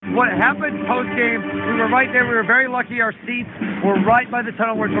what happened post-game, we were right there. We were very lucky. Our seats were right by the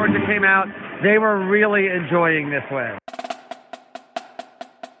tunnel where Georgia came out. They were really enjoying this win.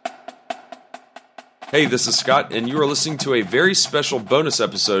 Hey, this is Scott, and you are listening to a very special bonus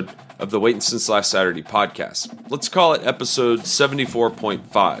episode of the Waiting Since Last Saturday podcast. Let's call it episode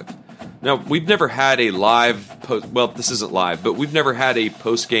 74.5. Now, we've never had a live this isn't live, but we've never had a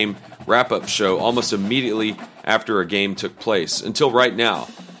post-game wrap-up show almost immediately after a game took place, until right now,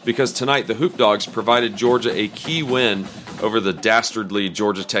 because tonight the Hoop Dogs provided Georgia a key win over the dastardly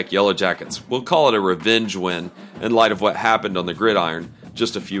Georgia Tech Yellow Jackets. We'll call it a revenge win in light of what happened on the gridiron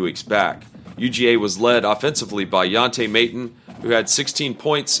just a few weeks back. UGA was led offensively by Yante Mayton, who had 16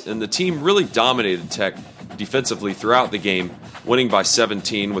 points, and the team really dominated Tech defensively throughout the game, winning by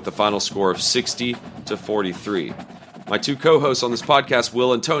 17 with the final score of 60-43. My two co-hosts on this podcast,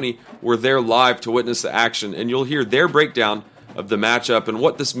 Will and Tony, were there live to witness the action, and you'll hear their breakdown of the matchup and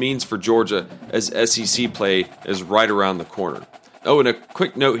what this means for Georgia as SEC play is right around the corner. Oh, and a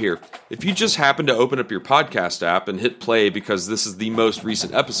quick note here. If you just happen to open up your podcast app and hit play because this is the most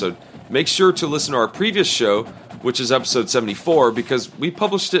recent episode, make sure to listen to our previous show, which is episode 74, because we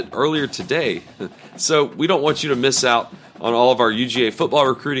published it earlier today. So we don't want you to miss out on all of our UGA football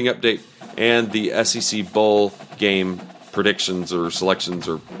recruiting update and the SEC Bowl game predictions or selections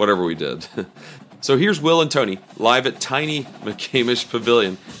or whatever we did. So here's Will and Tony, live at Tiny McCamish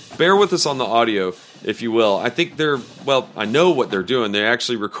Pavilion. Bear with us on the audio, if you will. I think I know what they're doing. They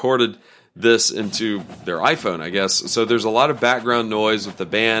actually recorded this into their iPhone, I guess. So there's a lot of background noise with the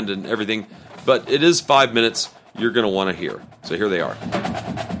band and everything, but it is 5 minutes you're going to want to hear. So here they are.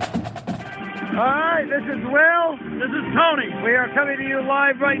 All right, this is Will. This is Tony. We are coming to you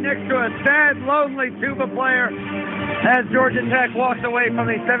live right next to a sad, lonely tuba player as Georgia Tech walks away from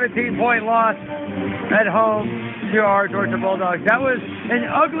a 17-point loss at home to our Georgia Bulldogs. That was an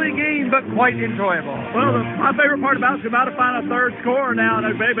ugly game, but quite enjoyable. Well, my favorite part about it is about to find a third scorer now in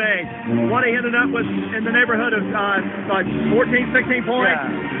Obebe. What he ended up with in the neighborhood of like 14, 16 points.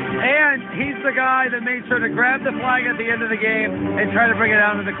 Yeah. And he's the guy that made sure to grab the flag at the end of the game and try to bring it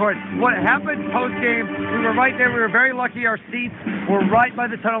out to the court. What happened post-game, we were right there. We were very lucky. Our seats were right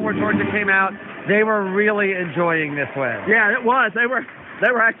by the tunnel where Georgia came out. They were really enjoying this win. Yeah, it was. They were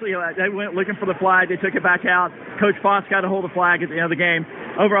actually, they went looking for the flag. They took it back out. Coach Foss got a hold of the flag at the end of the game.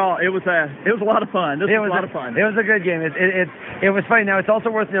 Overall, it was a lot of fun. This was a lot of fun. It was a good game. It was funny. Now, it's also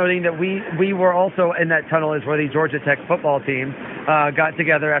worth noting that we were also in that tunnel is where the Georgia Tech football team got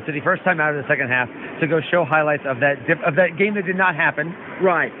together after the first time out of the second half to go show highlights of that game that did not happen.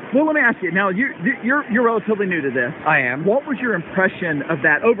 Right. Well, let me ask you. Now, you're relatively new to this. I am. What was your impression of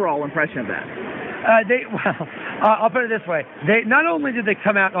that, overall impression of that? I'll put it this way. They not only did they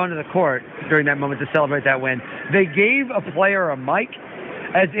come out onto the court during that moment to celebrate that win, they gave a player a mic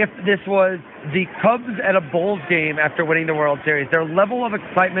as if this was the Cubs at a Bulls game after winning the World Series. Their level of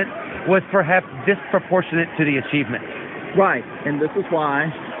excitement was perhaps disproportionate to the achievement. Right, and this is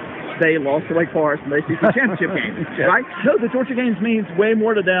why they lost to Wake Forest in the ACC championship game, right? No, the Georgia games means way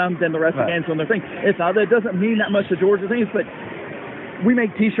more to them than the rest of the games on their thing. It's not that it doesn't mean that much to Georgia things, but we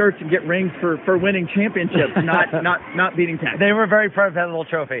make T-shirts and get rings for winning championships, not beating Tech. They were very proud of that little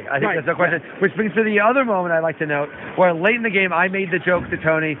trophy. I think that's no question. Right. Which brings to the other moment I'd like to note, where late in the game I made the joke to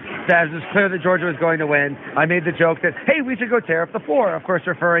Tony that it was clear that Georgia was going to win. I made the joke that, hey, we should go tear up the floor, of course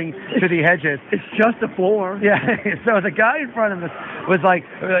referring to the hedges. It's just a floor. Yeah, so the guy in front of us was like,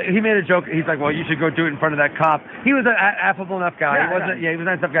 he made a joke. He's like, well, you should go do it in front of that cop. He was an affable enough guy. He was a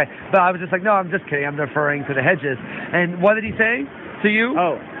nice enough guy. But I was just like, no, I'm just kidding. I'm referring to the hedges. And what did he say? To you?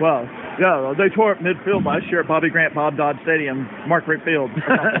 Oh, well, yeah, they tore up midfield last year at Bobby Grant Bob Dodd Stadium, Mark Rick Field.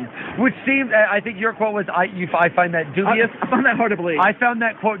 Which seemed, I think your quote was, I find that dubious. I found that hard to believe. I found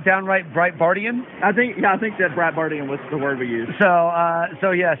that quote downright Breitbartian. I think that Breitbartian was the word we used. So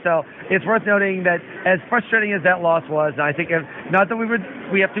it's worth noting that as frustrating as that loss was, and I think not that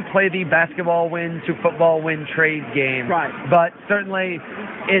we have to play the basketball win to football win trade game, right? But certainly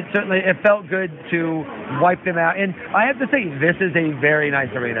it felt good to wipe them out. And I have to say, this is a very nice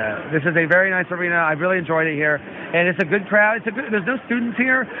arena. I really enjoyed it here, and it's a good crowd. There's no students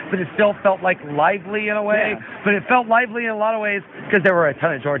here, but it still felt like lively in a way. Yeah. But it felt lively in a lot of ways because there were a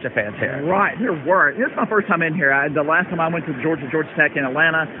ton of Georgia fans here. Right, there were. This is my first time in here. The last time I went to Georgia Tech in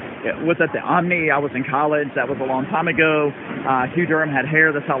Atlanta, it was at the Omni. I was in college. That was a long time ago. Hugh Durham had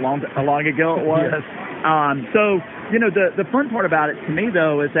hair. That's how long ago it was. Yes. So, the fun part about it to me,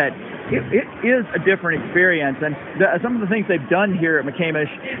 though, is that it is a different experience. And some of the things they've done here at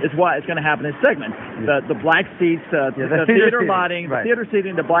McCamish is what is going to happen in this segment. The black seats, the theater lighting, the theater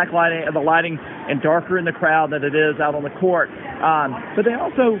seating, the black lighting, the lighting, and darker in the crowd than it is out on the court. But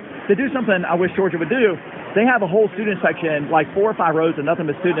they do something I wish Georgia would do. They have a whole student section, like 4 or 5 rows of nothing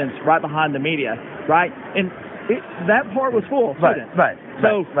but students right behind the media, right? And that part was full of students. Right.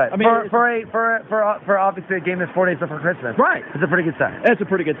 So, right. I mean, for obviously a game that's 4 days before Christmas. Right. It's a pretty good setup. It's a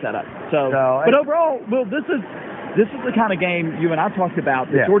pretty good setup. But overall, Will, this is the kind of game you and I talked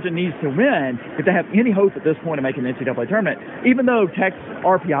about that Georgia needs to win if they have any hope at this point of making the NCAA tournament. Even though Tech's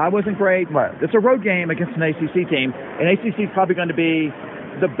RPI wasn't great, it's a road game against an ACC team, and ACC is probably going to be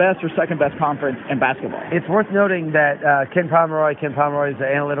the best or second best conference in basketball. It's worth noting that Ken Pomeroy's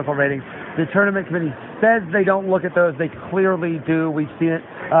analytical ratings, the tournament committee says they don't look at those. They clearly do. We've seen it.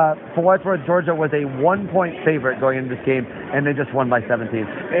 For what's worth, Georgia was a 1-point favorite going into this game, and they just won by 17.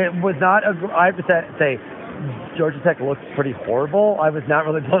 It was not I have to say, Georgia Tech looks pretty horrible. I was not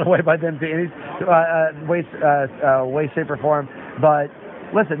really blown away by them to any way, shape, or form. But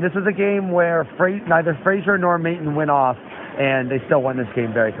listen, this is a game where neither Frazier nor Maton went off, and they still won this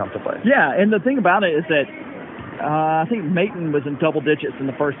game very comfortably. Yeah, and the thing about it is that I think Maton was in double digits in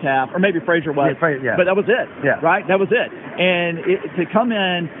the first half, or maybe Frazier was, but that was it, right? That was it. And to come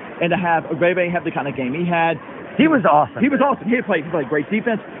in and to have Obebe have the kind of game he had, he was awesome. He played great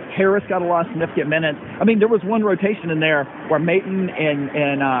defense. Harris got a lot of significant minutes. I mean, there was one rotation in there where Maton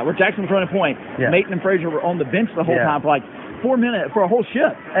and where Jackson was running point. Maton and Frazier were on the bench the whole time for like 4 minutes for a whole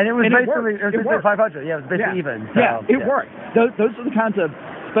shift. And it was basically 500. Yeah, it was basically even. So, it worked. Those are the kinds of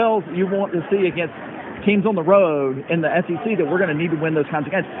spells you want to see against teams on the road in the SEC that we're going to need to win those kinds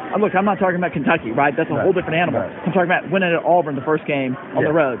of games. Look, I'm not talking about Kentucky, right? That's a whole different animal. I'm talking about winning at Auburn the first game on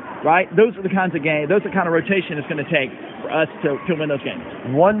the road, right? Those are the kinds of games, those are the kind of rotation it's going to take for us to win those games.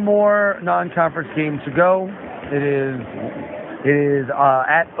 One more non-conference game to go. It is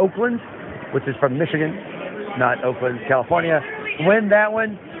at Oakland, which is from Michigan, not Oakland, California. Win that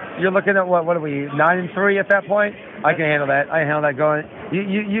one. You're looking at what are we, 9-3 at that point? I can handle that. I handle that going.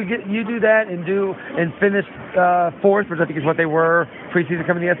 You do that and finish fourth, which I think is what they were preseason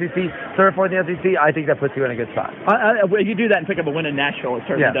coming to the SEC, third or fourth in the SEC. I think that puts you in a good spot. You do that and pick up a win in Nashville. It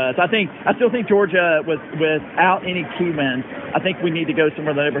certainly does. I still think Georgia, without any key wins, I think we need to go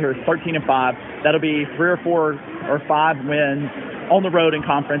somewhere in the neighborhood of 13-5. That'll be 3 or 4 or 5 wins on the road in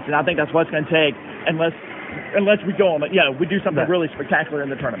conference, and I think that's what it's going to take unless we go on, we do something really spectacular in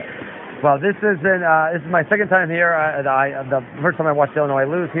the tournament. Well, this is my second time here. The first time I watched Illinois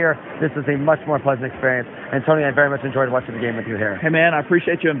lose here. This is a much more pleasant experience. And Tony, I very much enjoyed watching the game with you here. Hey, man, I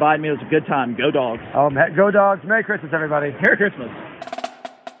appreciate you inviting me. It was a good time. Go Dogs. Go Dogs. Merry Christmas, everybody. Merry Christmas.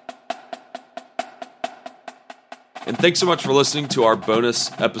 And thanks so much for listening to our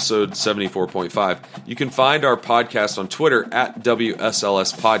bonus episode 74.5. You can find our podcast on Twitter at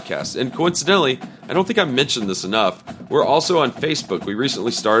WSLS Podcast. And coincidentally, I don't think I mentioned this enough, we're also on Facebook. We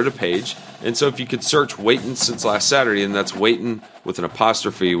recently started a page. And so if you could search Waitin' Since Last Saturday, and that's Waitin' with an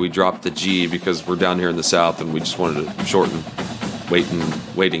apostrophe, we dropped the G because we're down here in the South and we just wanted to shorten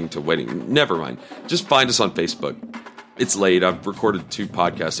waiting to waiting. Never mind. Just find us on Facebook. It's late. I've recorded 2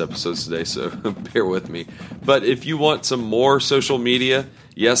 podcast episodes today, so bear with me. But if you want some more social media,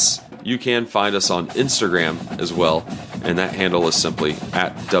 yes, you can find us on Instagram as well. And that handle is simply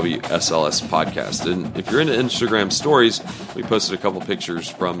at WSLS Podcast. And if you're into Instagram stories, we posted a couple pictures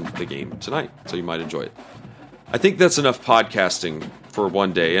from the game tonight, so you might enjoy it. I think that's enough podcasting for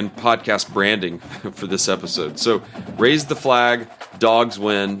one day and podcast branding for this episode. So raise the flag. Dogs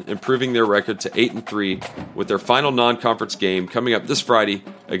win, improving their record to 8-3 with their final non-conference game coming up this Friday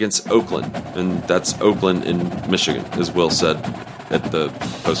against Oakland. And that's Oakland in Michigan, as Will said at the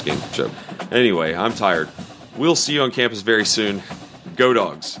post-game show. Anyway, I'm tired. We'll see you on campus very soon. Go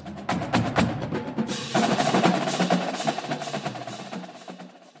Dogs.